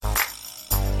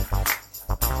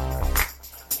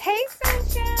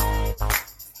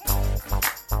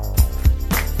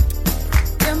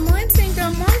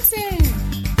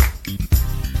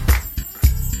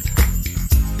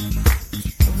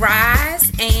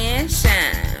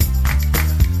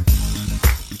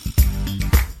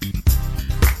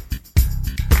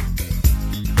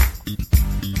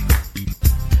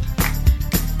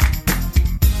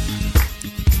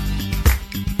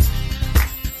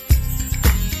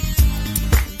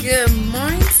Good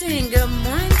morning. Good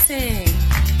morning.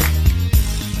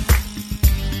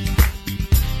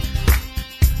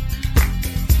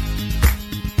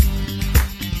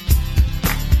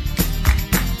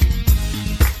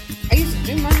 I used to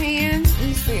do my hands. Let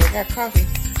me see. I got coffee.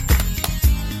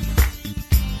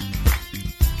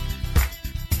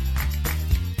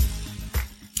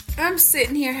 I'm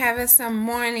sitting here having some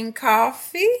morning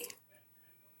coffee.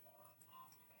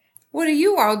 What are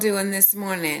you all doing this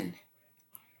morning?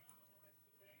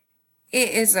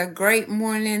 It is a great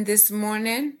morning this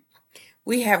morning.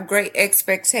 We have great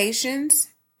expectations.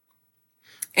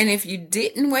 And if you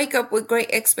didn't wake up with great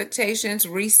expectations,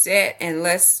 reset and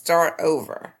let's start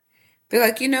over. Be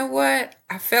like, you know what?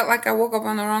 I felt like I woke up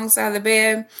on the wrong side of the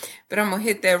bed, but I'm going to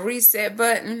hit that reset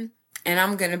button and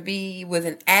I'm going to be with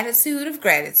an attitude of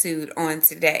gratitude on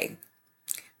today.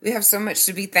 We have so much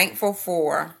to be thankful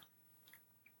for.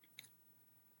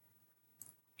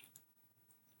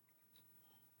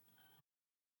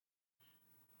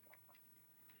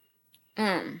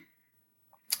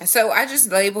 So I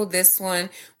just labeled this one.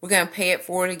 We're going to pay it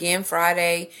forward again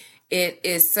Friday. It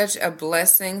is such a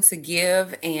blessing to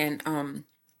give. And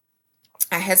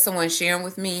I had someone sharing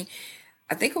with me,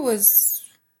 I think it was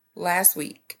last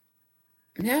week.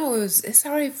 No, it's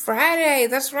already Friday.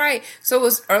 That's right. So it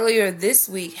was earlier this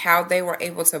week how they were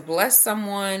able to bless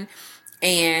someone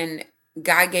and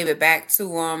God gave it back to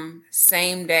them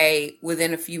same day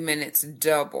within a few minutes,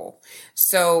 double.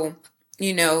 So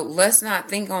let's not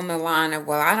think on the line of,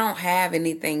 well, I don't have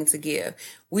anything to give.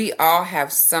 We all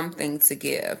have something to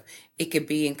give. It could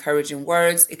be encouraging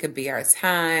words. It could be our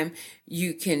time.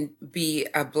 You can be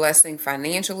a blessing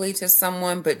financially to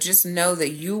someone, but just know that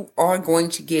you are going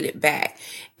to get it back.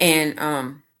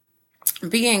 And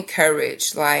be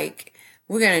encouraged. Like,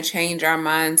 we're going to change our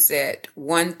mindset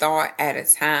one thought at a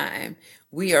time.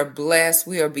 We are blessed.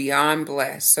 We are beyond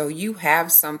blessed. So you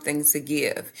have something to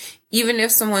give. Even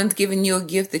if someone's giving you a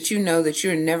gift that you know that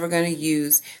you're never going to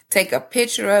use, take a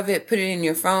picture of it, put it in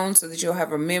your phone so that you'll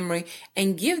have a memory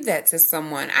and give that to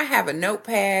someone. I have a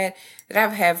notepad that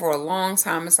I've had for a long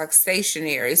time. It's like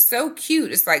stationery. It's so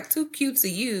cute. It's like too cute to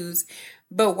use.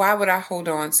 But why would I hold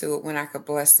on to it when I could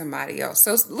bless somebody else?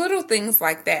 So little things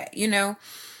like that,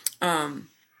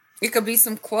 It could be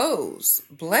some clothes.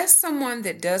 Bless someone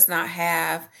that does not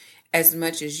have as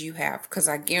much as you have, because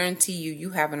I guarantee you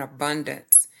have an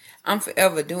abundance. I'm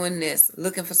forever doing this,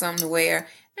 looking for something to wear.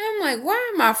 And I'm like,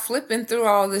 why am I flipping through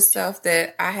all this stuff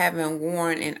that I haven't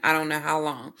worn in I don't know how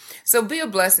long? So be a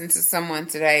blessing to someone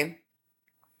today.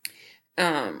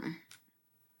 Don't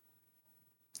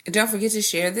forget to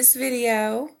share this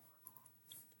video.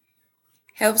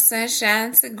 Help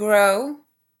Sunshine to grow.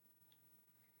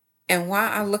 And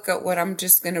while I look up what I'm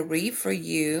just going to read for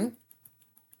you,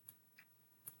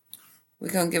 we're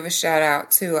going to give a shout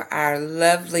out to our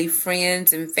lovely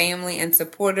friends and family and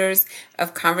supporters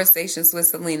of Conversations with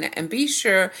Selena. And be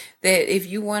sure that if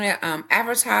you want to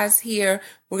advertise here,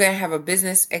 we're going to have a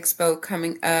business expo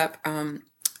coming up.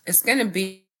 It's going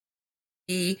to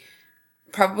be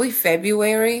probably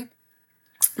February.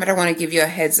 But I want to give you a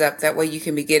heads up. That way you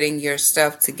can be getting your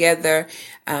stuff together.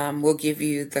 We'll give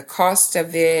you the cost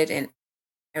of it and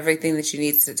everything that you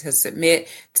need to submit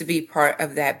to be part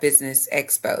of that business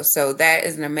expo. So that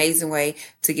is an amazing way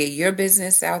to get your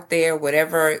business out there,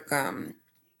 whatever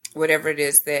it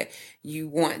is that you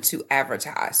want to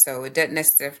advertise. So it doesn't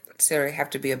necessarily have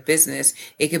to be a business.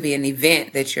 It could be an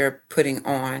event that you're putting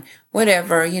on.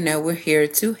 Whatever, we're here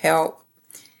to help.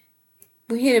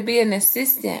 We're here to be an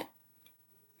assistant.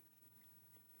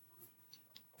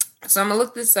 So I'm going to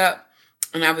look this up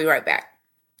and I'll be right back.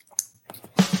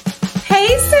 Hey,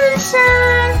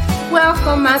 Sunshine.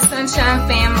 Welcome, my Sunshine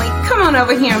family. Come on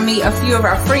over here and meet a few of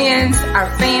our friends, our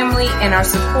family, and our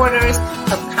supporters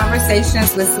of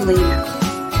Conversations with Selena.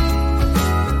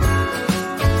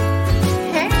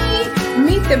 Hey,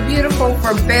 meet the beautiful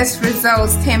for best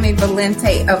results, Tammy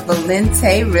Valente of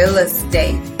Valente Real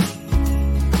Estate.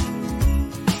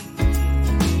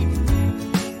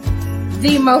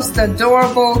 The most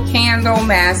adorable candle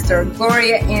master,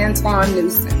 Gloria Antoine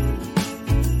Newsom.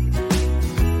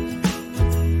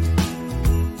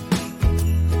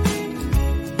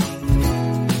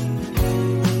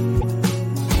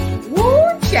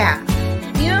 Woo child.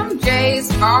 MJ's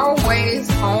Always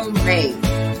Homemade.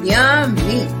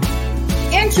 Yummy.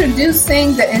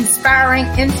 Introducing the inspiring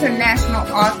international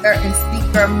author and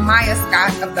speaker Maya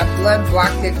Scott of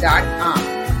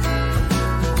thebloodblocked.com.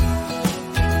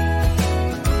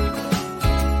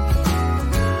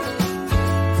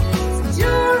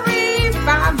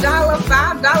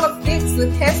 $5 fix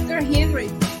with Hester Henry.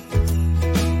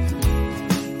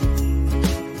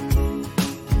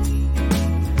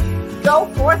 Go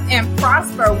forth and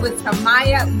prosper with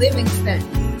Tamaya Livingston,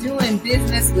 doing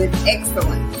business with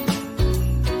excellence.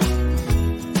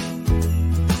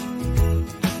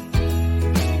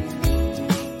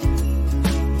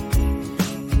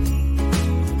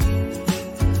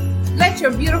 Let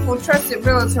your beautiful, trusted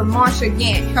realtor, Marsha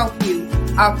Gant, help you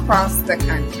across the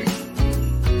country.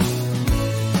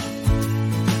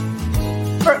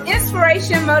 For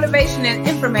inspiration, motivation, and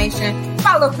information,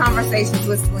 follow Conversations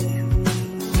with Selena.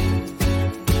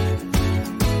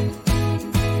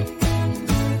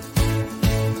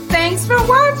 Thanks for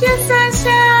watching,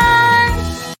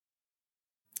 Sunshine.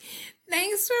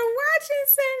 Thanks for watching,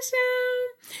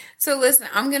 Sunshine. So listen,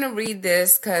 I'm going to read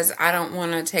this because I don't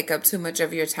want to take up too much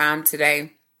of your time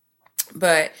today.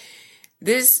 But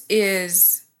this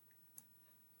is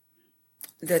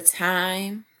the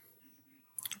time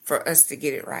for us to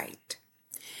get it right.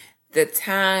 The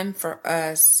time for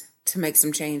us to make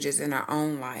some changes in our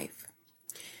own life.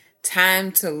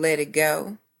 Time to let it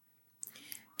go.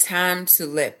 Time to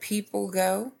let people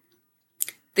go.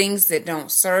 Things that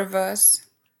don't serve us,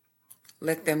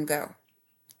 let them go.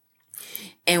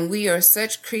 And we are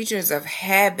such creatures of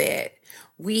habit.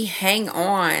 We hang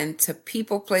on to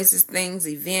people, places, things,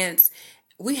 events.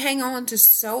 We hang on to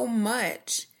so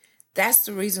much. That's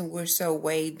the reason we're so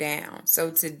weighed down. So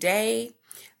today,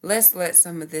 let's let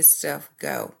some of this stuff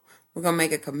go. We're going to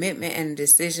make a commitment and a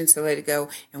decision to let it go.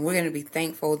 And we're going to be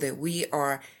thankful that we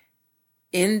are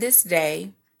in this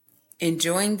day,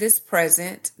 enjoying this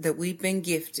present that we've been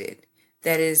gifted.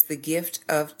 That is the gift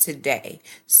of today.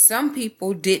 Some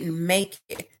people didn't make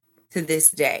it to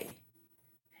this day,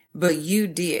 but you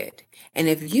did. And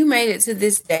if you made it to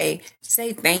this day,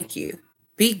 say thank you.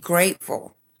 Be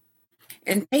grateful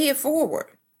and pay it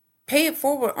forward. Pay it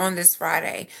forward on this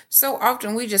Friday. So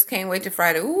often we just can't wait to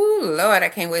Friday. Ooh, Lord, I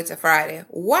can't wait to Friday.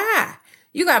 Why?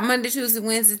 You got Monday, Tuesday,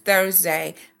 Wednesday,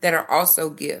 Thursday that are also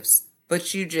gifts,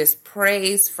 but you just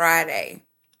praise Friday.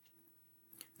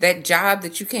 That job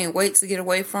that you can't wait to get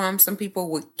away from, some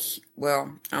people would,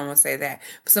 well, I don't want to say that,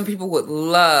 but some people would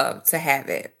love to have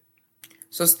it.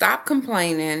 So stop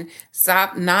complaining.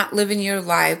 Stop not living your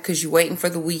life because you're waiting for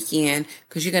the weekend,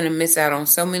 because you're going to miss out on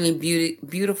so many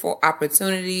beautiful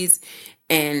opportunities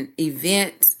and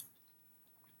events.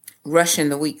 Rushing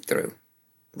the week through.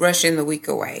 Rushing the week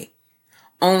away.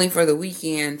 Only for the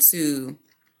weekend to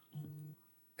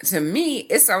me,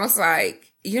 it's almost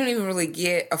like you don't even really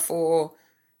get a full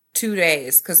 2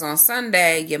 days, because on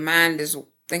Sunday your mind is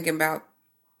thinking about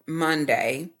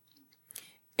Monday,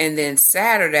 and then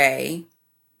Saturday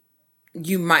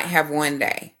you might have 1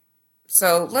 day.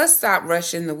 So let's stop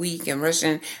rushing the week and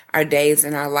rushing our days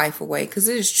and our life away, because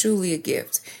it is truly a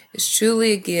gift. It's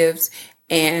truly a gift,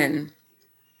 and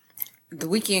the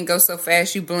weekend goes so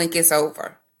fast, you blink, it's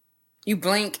over. You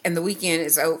blink and the weekend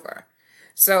is over.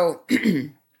 So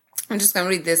I'm just going to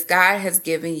read this. God has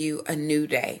given you a new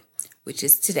day, which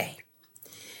is today.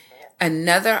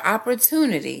 Another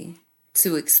opportunity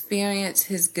to experience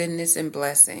his goodness and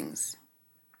blessings.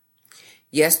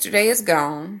 Yesterday is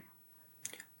gone.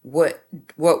 What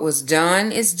was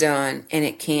done is done, and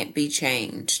it can't be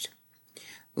changed.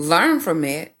 Learn from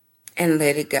it and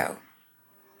let it go.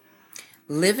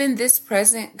 Live in this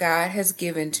present God has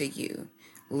given to you.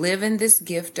 Live in this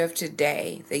gift of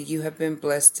today that you have been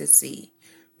blessed to see.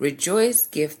 Rejoice,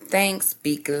 give thanks,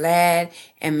 be glad,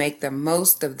 and make the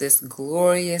most of this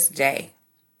glorious day.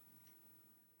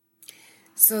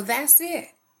 So that's it.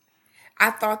 I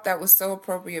thought that was so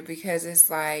appropriate, because it's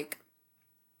like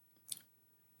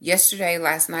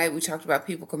last night, we talked about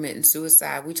people committing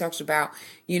suicide. We talked about,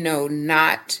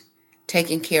 not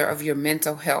taking care of your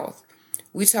mental health.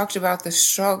 We talked about the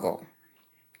struggle.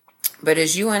 But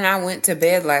as you and I went to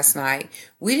bed last night,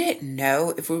 we didn't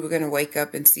know if we were going to wake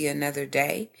up and see another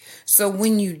day. So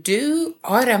when you do,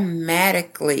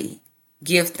 automatically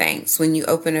give thanks when you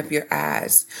open up your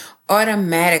eyes.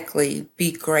 Automatically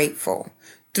be grateful.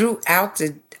 Throughout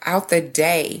the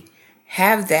day,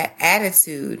 have that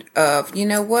attitude of, you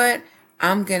know what?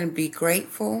 I'm going to be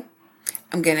grateful.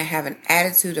 I'm going to have an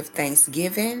attitude of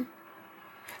thanksgiving.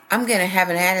 I'm going to have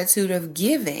an attitude of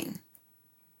giving.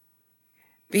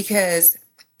 Because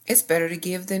it's better to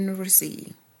give than to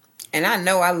receive. And I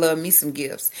know I love me some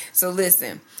gifts. So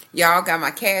listen, y'all got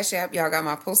my Cash App. Y'all got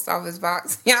my post office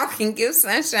box. Y'all can give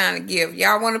Sunshine a gift.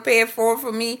 Y'all want to pay it forward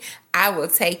for me? I will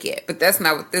take it. But that's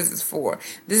not what this is for.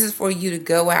 This is for you to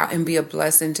go out and be a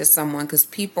blessing to someone, because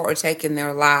people are taking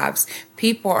their lives.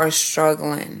 People are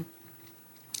struggling.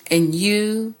 And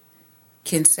you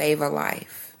can save a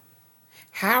life.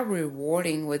 How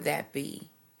rewarding would that be?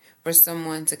 For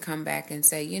someone to come back and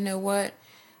say, you know what?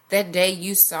 That day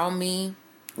you saw me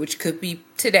which could be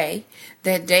today.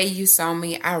 That day you saw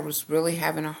me, I was really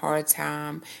having a hard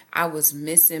time. I was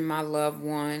missing my loved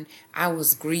one. I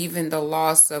was grieving the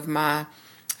loss of my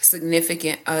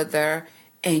significant other.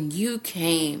 And you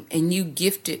came and you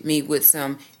gifted me with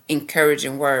some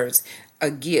encouraging words,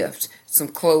 a gift, some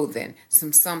clothing,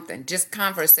 some something, just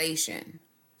conversation,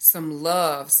 some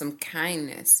love, some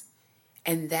kindness.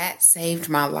 And that saved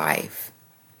my life.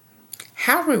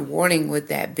 How rewarding would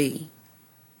that be?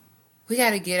 We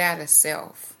got to get out of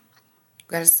self.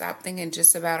 We got to stop thinking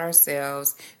just about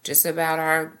ourselves, just about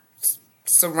our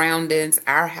surroundings,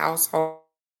 our household,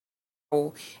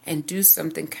 and do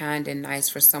something kind and nice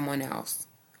for someone else.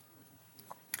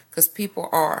 Because people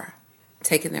are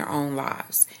taking their own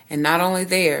lives. And not only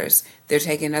theirs, they're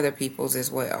taking other people's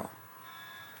as well.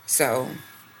 So,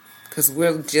 because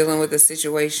we're dealing with a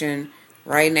situation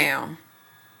right now.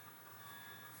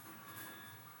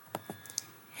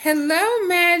 Hello,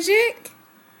 Magic.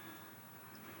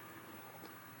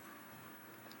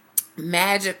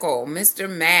 Magical, Mr.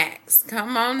 Max.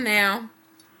 Come on now.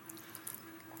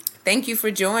 Thank you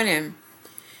for joining.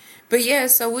 But yeah,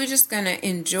 so we're just going to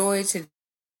enjoy today.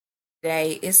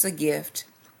 It's a gift.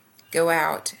 Go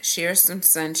out, share some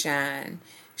sunshine,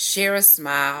 share a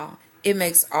smile. It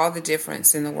makes all the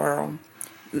difference in the world.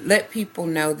 Let people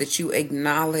know that you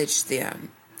acknowledge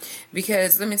them.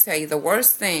 Because let me tell you, the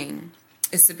worst thing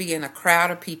is to be in a crowd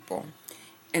of people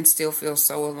and still feel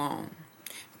so alone.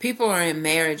 People are in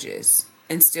marriages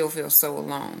and still feel so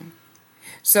alone.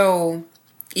 So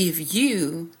if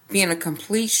you, being a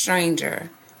complete stranger,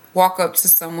 walk up to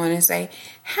someone and say,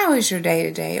 how is your day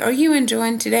today? Are you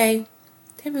enjoying today?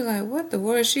 They'd be like, what the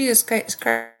world? She is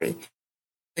crazy.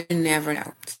 You never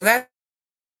know. So that's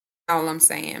all I'm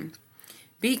saying.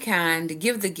 Be kind.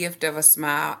 Give the gift of a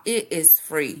smile. It is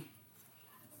free.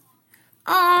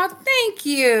 Oh, thank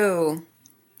you.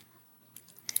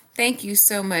 Thank you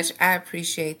so much. I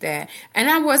appreciate that. And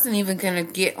I wasn't even going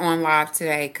to get on live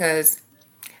today because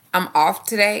I'm off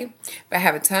today, but I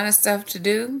have a ton of stuff to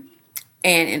do.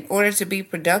 And in order to be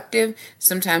productive,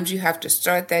 sometimes you have to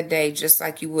start that day just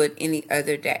like you would any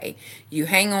other day. You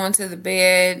hang on to the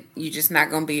bed, you're just not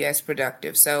going to be as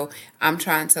productive. So I'm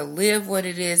trying to live what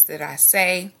it is that I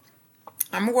say.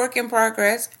 I'm a work in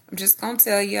progress. I'm just going to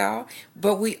tell y'all.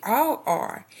 But we all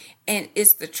are. And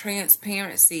it's the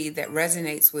transparency that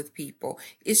resonates with people.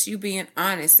 It's you being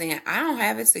honest, saying, I don't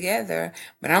have it together,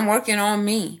 but I'm working on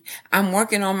me. I'm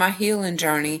working on my healing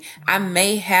journey. I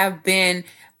may have been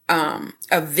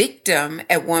a victim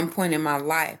at one point in my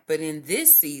life, but in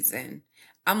this season,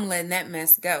 I'm letting that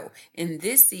mess go. In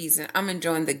this season, I'm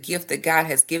enjoying the gift that God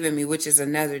has given me, which is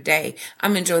another day.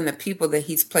 I'm enjoying the people that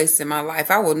He's placed in my life.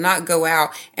 I will not go out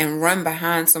and run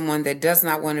behind someone that does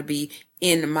not want to be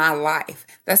in my life.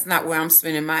 That's not where I'm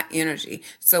spending my energy.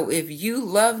 So if you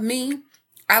love me,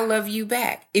 I love you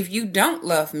back. If you don't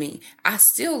love me, I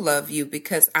still love you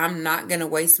because I'm not going to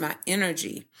waste my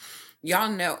energy.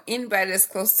 Y'all know, anybody that's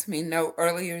close to me know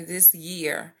earlier this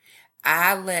year,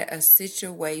 I let a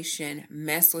situation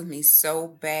mess with me so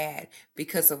bad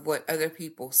because of what other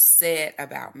people said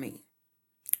about me.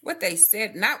 What they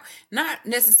said, not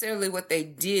necessarily what they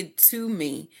did to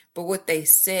me, but what they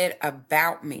said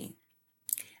about me.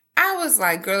 I was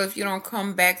like, girl, if you don't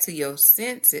come back to your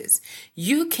senses,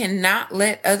 you cannot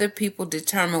let other people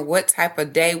determine what type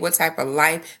of day, what type of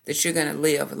life that you're going to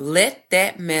live. Let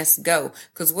that mess go.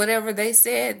 Because whatever they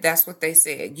said, that's what they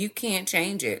said. You can't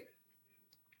change it.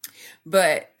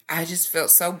 But I just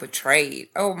felt so betrayed.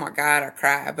 Oh my God, I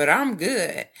cried. But I'm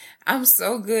good. I'm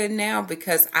so good now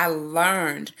because I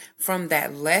learned from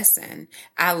that lesson.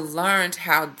 I learned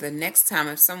how the next time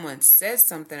if someone says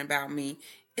something about me,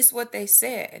 it's what they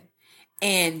said.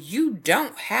 And you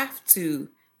don't have to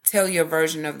tell your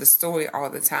version of the story all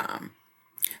the time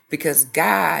because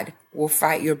God will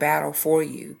fight your battle for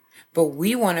you. But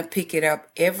we want to pick it up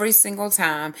every single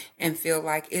time and feel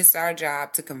like it's our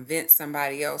job to convince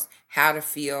somebody else how to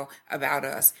feel about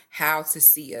us, how to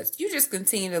see us. You just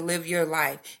continue to live your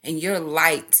life and your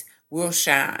light will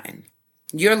shine.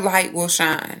 Your light will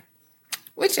shine.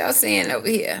 What y'all saying over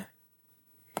here?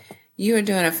 You are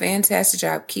doing a fantastic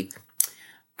job.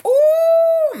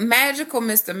 Ooh, magical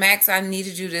Mr. Max, I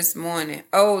needed you this morning.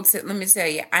 Let me tell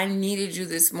you, I needed you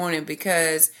this morning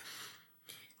because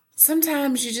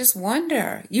sometimes you just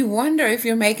wonder. You wonder if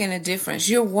you're making a difference.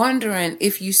 You're wondering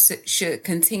if you should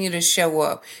continue to show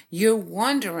up. You're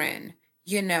wondering,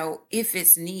 if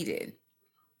it's needed.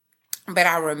 But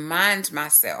I remind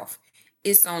myself,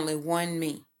 it's only one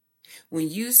me. When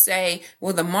you say,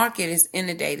 well, the market is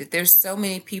inundated, there's so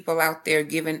many people out there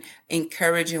giving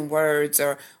encouraging words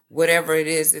or whatever it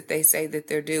is that they say that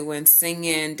they're doing,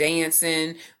 singing,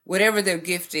 dancing, whatever their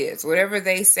gift is, whatever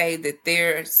they say that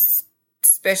their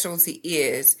specialty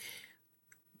is.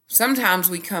 Sometimes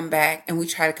we come back and we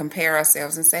try to compare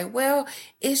ourselves and say, well,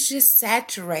 it's just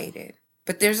saturated,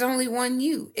 but there's only one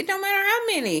you. It don't matter how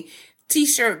many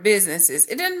t-shirt businesses.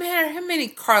 It doesn't matter how many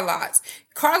car lots.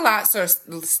 Car lots are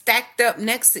stacked up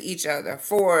next to each other.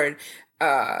 Ford,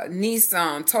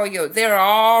 Nissan, Toyota, they're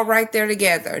all right there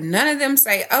together. None of them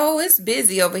say, oh, it's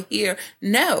busy over here.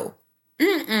 No,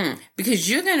 because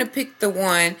you're going to pick the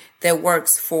one that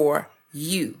works for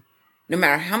you. No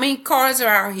matter how many cars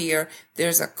are out here,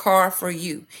 there's a car for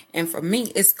you. And for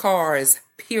me, it's cars,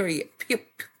 period,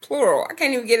 plural. I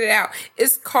can't even get it out.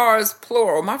 It's cars,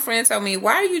 plural. My friend told me,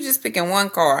 why are you just picking one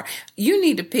car? You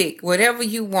need to pick whatever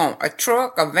you want, a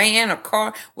truck, a van, a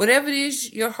car, whatever it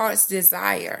is your heart's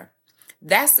desire.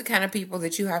 That's the kind of people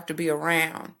that you have to be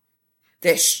around,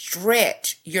 that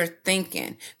stretch your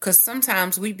thinking. Because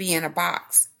sometimes we be in a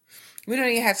box. We don't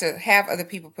even have to have other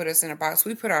people put us in a box.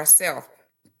 We put ourselves.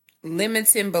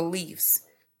 Limiting beliefs,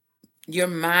 your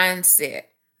mindset.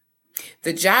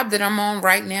 The job that I'm on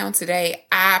right now today,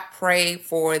 I prayed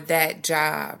for that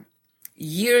job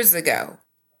years ago.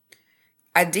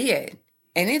 I did.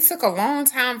 And it took a long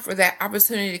time for that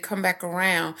opportunity to come back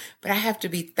around, but I have to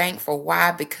be thankful.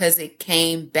 Why? Because it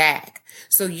came back.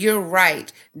 So you're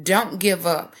right. Don't give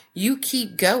up. You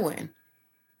keep going.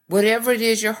 Whatever it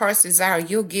is your heart's desire,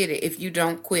 you'll get it if you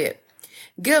don't quit.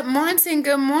 Good morning.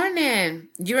 Good morning.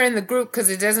 You're in the group because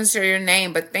it doesn't show your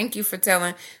name, but thank you for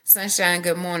telling Sunshine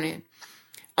good morning.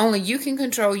 Only you can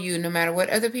control you, no matter what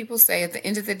other people say. At the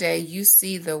end of the day, you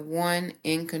see the one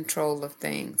in control of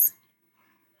things.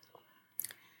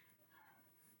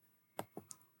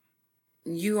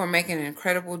 You are making an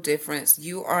incredible difference.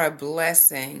 You are a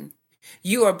blessing.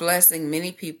 You are blessing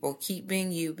many people. Keep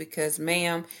being you because,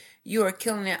 ma'am, you are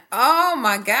killing it. Oh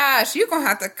my gosh, you're going to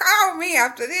have to call me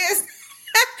after this.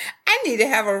 I need to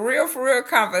have a real for real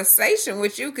conversation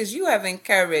with you because you have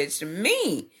encouraged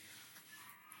me.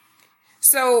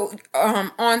 So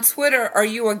on Twitter, are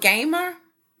you a gamer?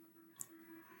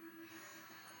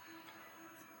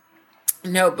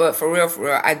 No, but for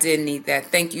real, I did need that.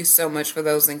 Thank you so much for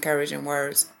those encouraging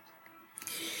words.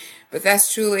 But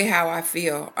that's truly how I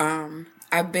feel.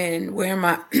 I've been wearing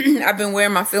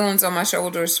my feelings on my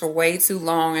shoulders for way too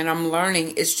long, and I'm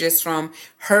learning it's just from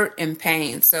hurt and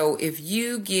pain. So if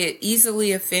you get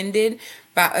easily offended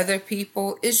by other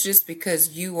people, it's just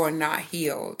because you are not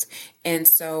healed. And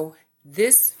so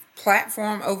this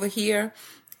platform over here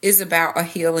is about a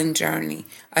healing journey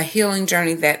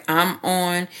that I'm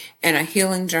on and a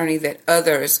healing journey that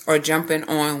others are jumping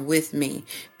on with me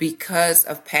because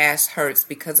of past hurts,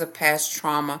 because of past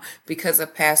trauma, because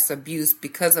of past abuse,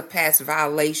 because of past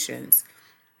violations.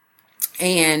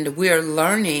 And we're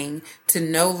learning to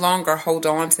no longer hold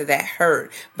on to that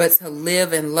hurt, but to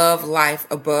live and love life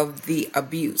above the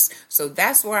abuse. So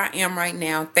that's where I am right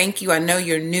now. Thank you. I know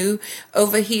you're new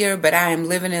over here, but I am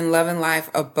living and loving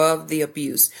life above the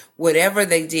abuse. Whatever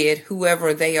they did,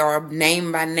 whoever they are,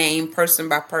 name by name, person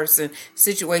by person,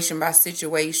 situation by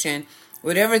situation,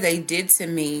 whatever they did to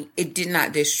me, it did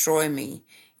not destroy me.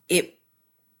 It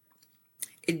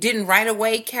didn't right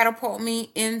away catapult me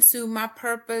into my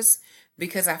purpose,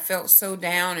 because I felt so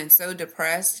down and so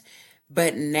depressed.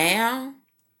 But now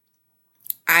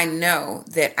I know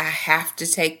that I have to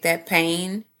take that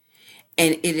pain,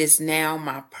 and it is now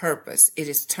my purpose. It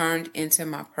is turned into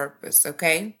my purpose,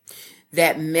 okay?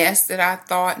 That mess that I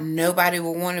thought nobody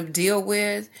would want to deal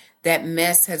with, that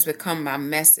mess has become my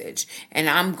message. And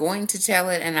I'm going to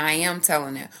tell it, and I am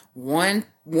telling it. One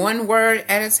word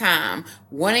at a time,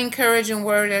 one encouraging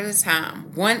word at a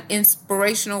time, one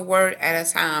inspirational word at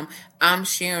a time. I'm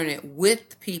sharing it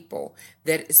with people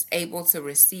that is able to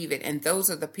receive it. And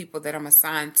those are the people that I'm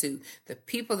assigned to. The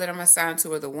people that I'm assigned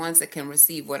to are the ones that can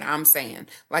receive what I'm saying.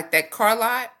 Like that car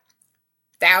lot,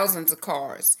 thousands of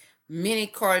cars, many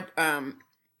car,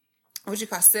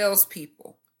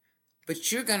 salespeople.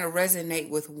 But you're going to resonate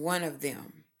with one of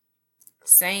them.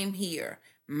 Same here.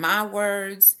 My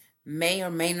words may or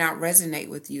may not resonate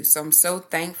with you. So I'm so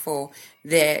thankful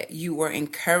that you were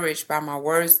encouraged by my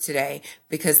words today,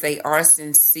 because they are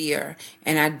sincere.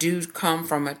 And I do come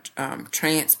from a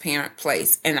transparent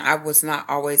place. And I was not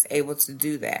always able to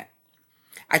do that.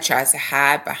 I tried to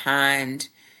hide behind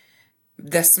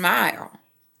the smile.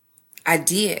 I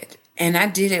did. And I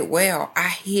did it well. I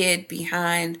hid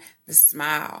behind the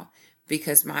smile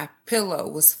because my pillow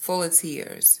was full of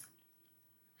tears.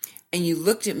 And you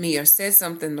looked at me or said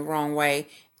something the wrong way,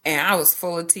 And I was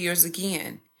full of tears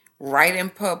again, right in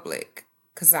public,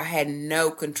 because I had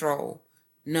no control,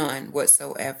 none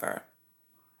whatsoever.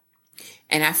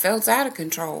 And I felt out of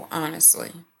control,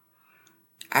 honestly.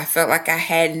 I felt like I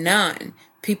had none.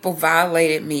 People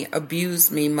violated me,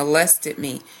 abused me, molested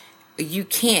me. You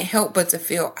can't help but to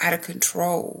feel out of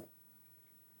control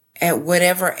at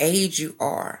whatever age you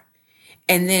are.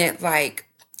 And then it like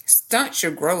stunts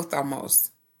your growth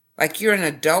almost. Like you're an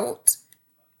adult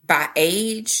by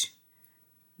age,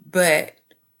 but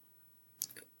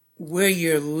where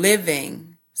you're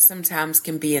living sometimes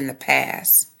can be in the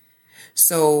past.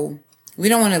 So we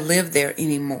don't want to live there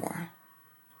anymore.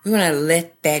 We want to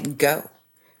let that go.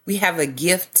 We have a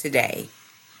gift today,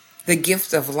 the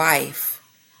gift of life,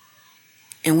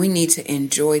 and we need to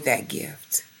enjoy that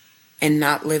gift and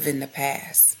not live in the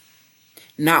past,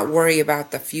 not worry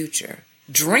about the future.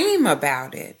 Dream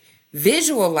about it,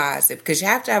 visualize it, because you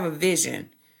have to have a vision.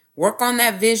 Work on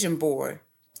that vision board.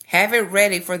 Have it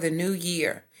ready for the new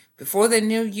year. Before the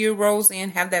new year rolls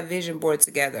in, have that vision board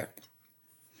together.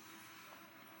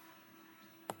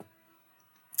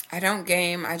 I don't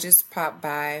game. I just pop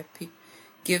by,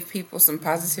 give people some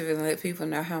positivity, and let people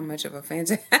know how much of a fan.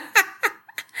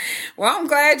 Well, I'm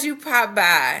glad you popped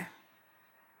by.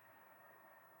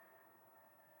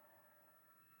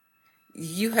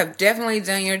 You have definitely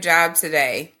done your job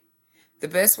today. The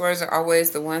best words are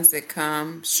always the ones that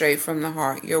come straight from the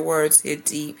heart. Your words hit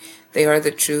deep. They are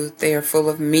the truth. They are full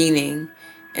of meaning,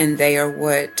 and they are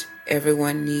what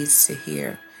everyone needs to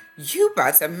hear. You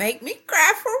about to make me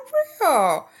cry for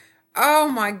real. Oh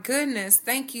my goodness.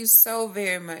 Thank you so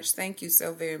very much. Thank you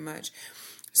so very much.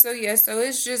 So so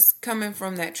it's just coming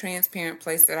from that transparent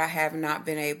place that I have not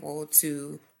been able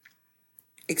to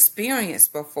experience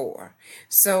before.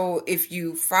 So if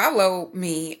you follow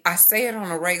me, I say it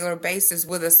on a regular basis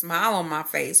with a smile on my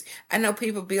face. I know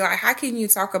people be like, how can you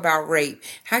talk about rape?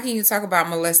 How can you talk about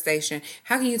molestation?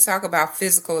 How can you talk about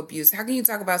physical abuse? How can you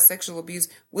talk about sexual abuse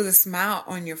with a smile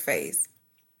on your face?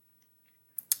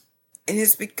 And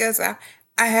it's because I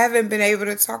haven't been able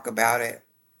to talk about it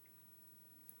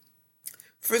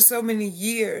for so many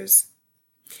years.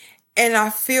 And I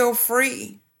feel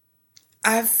free.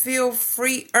 I feel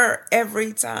freer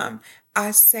every time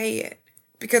I say it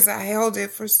because I held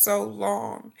it for so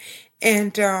long.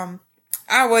 And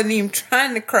I wasn't even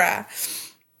trying to cry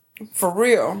for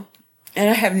real. And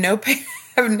I have no pain,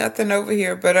 I have nothing over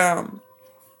here, but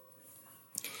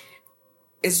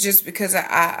it's just because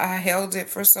I held it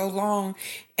for so long.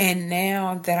 And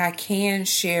now that I can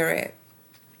share it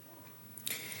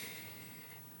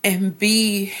and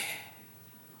be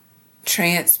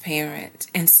transparent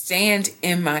and stand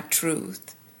in my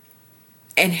truth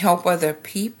and help other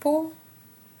people,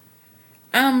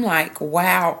 I'm like,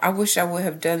 wow, I wish I would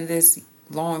have done this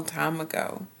long time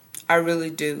ago. I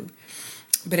really do.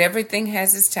 But everything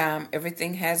has its time.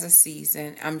 Everything has a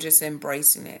season. I'm just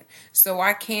embracing it. So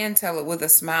I can tell it with a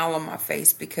smile on my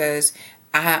face because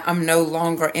I'm no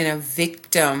longer in a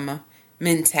victim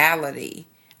mentality.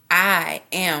 I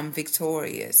am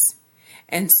victorious.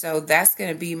 And so that's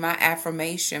going to be my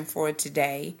affirmation for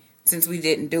today, since we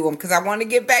didn't do them, because I want to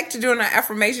get back to doing our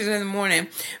affirmations in the morning.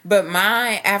 But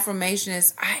my affirmation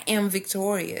is I am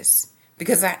victorious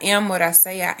because I am what I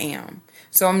say I am.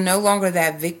 So I'm no longer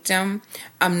that victim.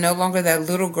 I'm no longer that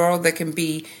little girl that can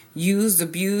be used,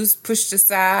 abused, pushed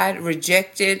aside,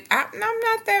 rejected. I'm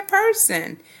not that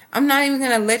person. I'm not even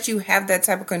going to let you have that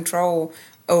type of control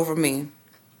over me.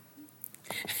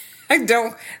 I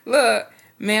don't, look,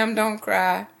 ma'am, don't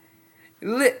cry.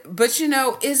 But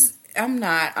I'm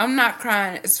not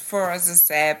crying as far as a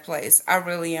sad place. I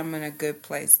really am in a good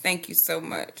place. Thank you so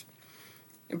much.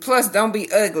 And plus, don't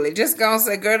be ugly. Just gonna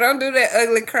say, girl, don't do that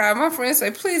ugly cry. My friends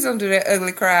say, please don't do that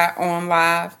ugly cry on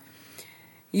live.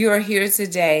 You are here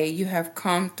today. You have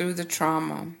come through the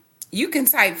trauma. You can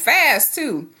type fast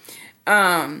too.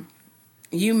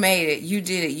 You made it. You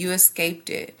did it. You escaped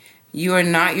it. You are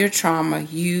not your trauma.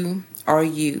 You are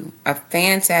you. A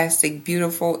fantastic,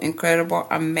 beautiful, incredible,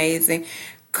 amazing.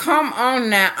 Come on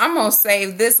now. I'm going to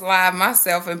save this live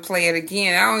myself and play it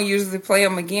again. I don't usually play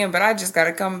them again, but I just got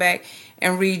to come back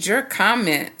and read your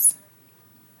comments.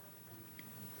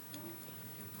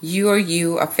 You are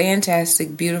you, a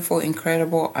fantastic, beautiful,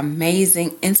 incredible,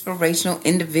 amazing, inspirational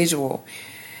individual.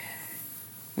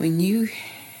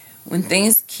 When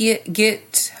things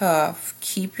get tough,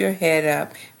 keep your head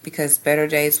up because better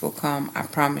days will come. I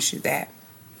promise you that.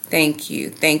 Thank you.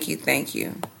 Thank you. Thank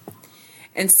you.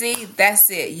 And see,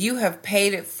 that's it. You have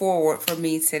paid it forward for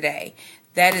me today.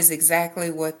 That is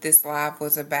exactly what this live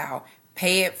was about.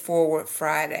 Pay it forward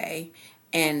Friday.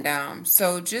 And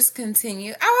so just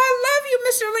continue. Oh, I love you,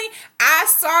 Miss Charlene. I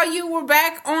saw you were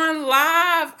back on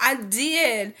live. I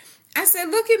did. I said,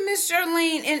 look at Miss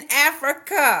Charlene in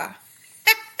Africa.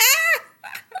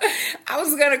 I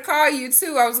was going to call you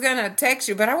too. I was going to text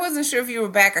you, but I wasn't sure if you were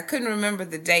back. I couldn't remember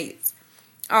the dates.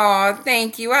 Oh,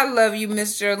 thank you. I love you,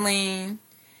 Miss Charlene.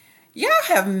 Y'all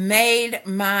have made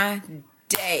my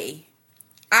day.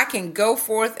 I can go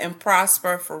forth and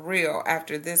prosper for real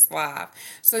after this live.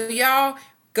 So y'all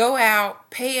go out,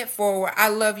 pay it forward. I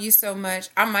love you so much.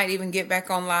 I might even get back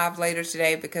on live later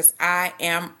today because I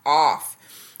am off.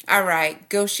 All right,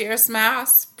 go share a smile,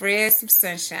 spread some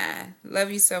sunshine.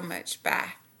 Love you so much.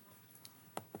 Bye.